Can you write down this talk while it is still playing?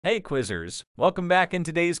Hey Quizers, welcome back. In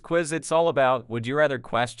today's quiz, it's all about would you rather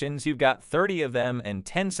questions. You've got 30 of them and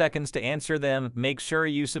 10 seconds to answer them. Make sure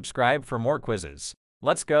you subscribe for more quizzes.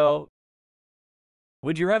 Let's go.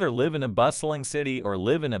 Would you rather live in a bustling city or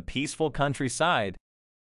live in a peaceful countryside?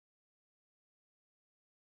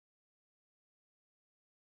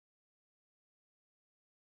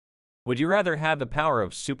 Would you rather have the power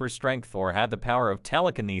of super strength or have the power of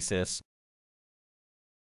telekinesis?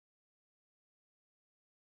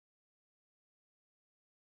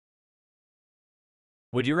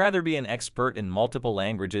 Would you rather be an expert in multiple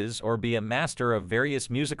languages or be a master of various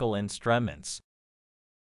musical instruments?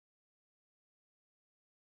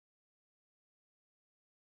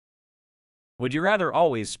 Would you rather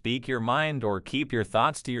always speak your mind or keep your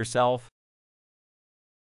thoughts to yourself?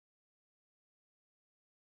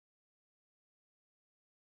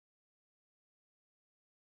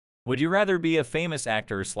 Would you rather be a famous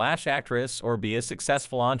actor/actress or be a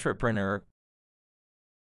successful entrepreneur?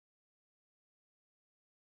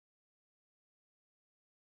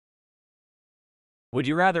 Would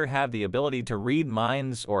you rather have the ability to read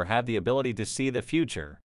minds or have the ability to see the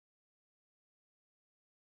future?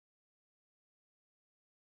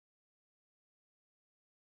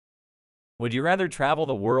 Would you rather travel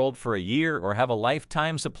the world for a year or have a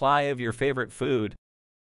lifetime supply of your favorite food?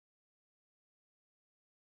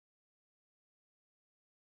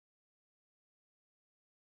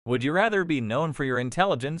 Would you rather be known for your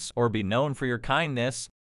intelligence or be known for your kindness?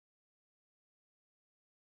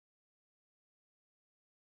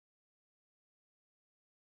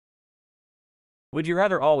 Would you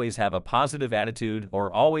rather always have a positive attitude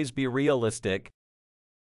or always be realistic?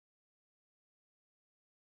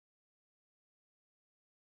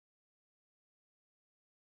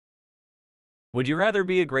 Would you rather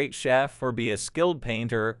be a great chef or be a skilled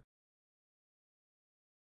painter?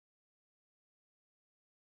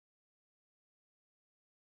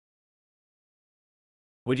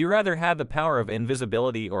 Would you rather have the power of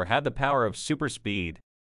invisibility or have the power of super speed?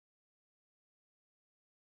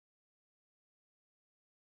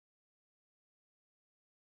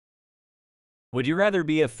 Would you rather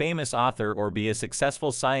be a famous author or be a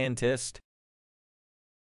successful scientist?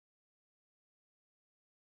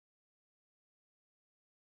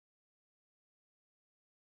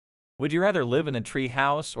 Would you rather live in a tree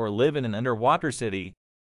house or live in an underwater city?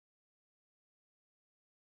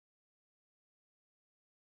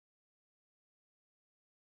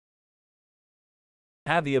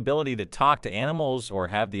 Have the ability to talk to animals or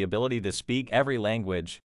have the ability to speak every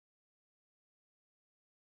language?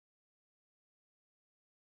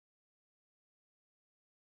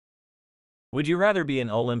 Would you rather be an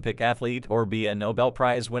Olympic athlete or be a Nobel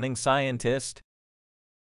Prize winning scientist?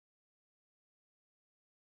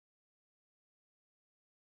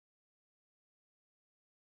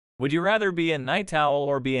 Would you rather be a night owl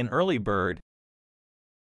or be an early bird?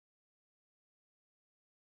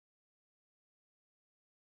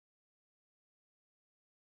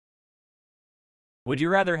 Would you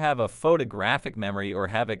rather have a photographic memory or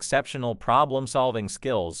have exceptional problem-solving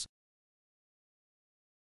skills?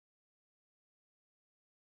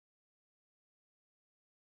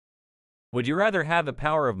 Would you rather have the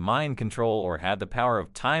power of mind control or have the power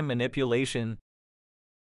of time manipulation?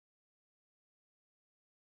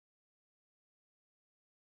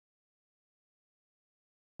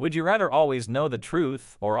 Would you rather always know the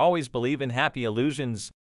truth or always believe in happy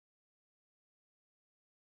illusions?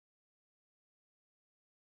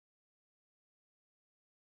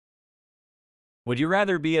 Would you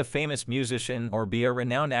rather be a famous musician or be a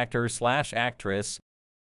renowned actor/actress?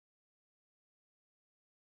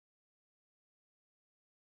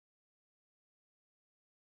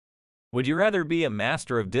 Would you rather be a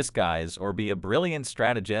master of disguise or be a brilliant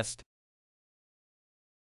strategist?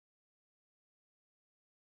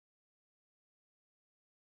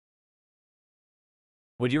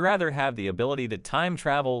 Would you rather have the ability to time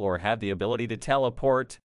travel or have the ability to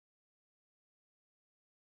teleport?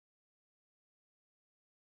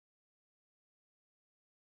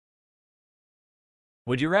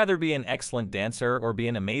 Would you rather be an excellent dancer or be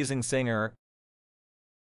an amazing singer?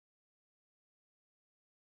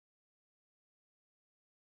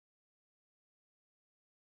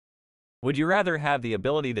 Would you rather have the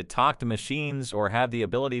ability to talk to machines or have the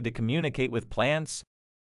ability to communicate with plants?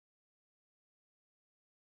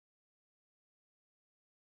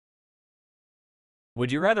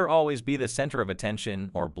 Would you rather always be the center of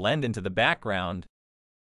attention or blend into the background?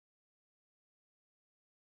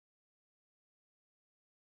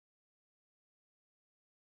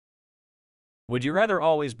 Would you rather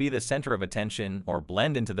always be the center of attention or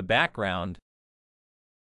blend into the background?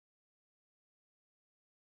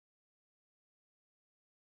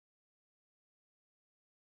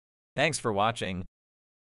 Thanks for watching.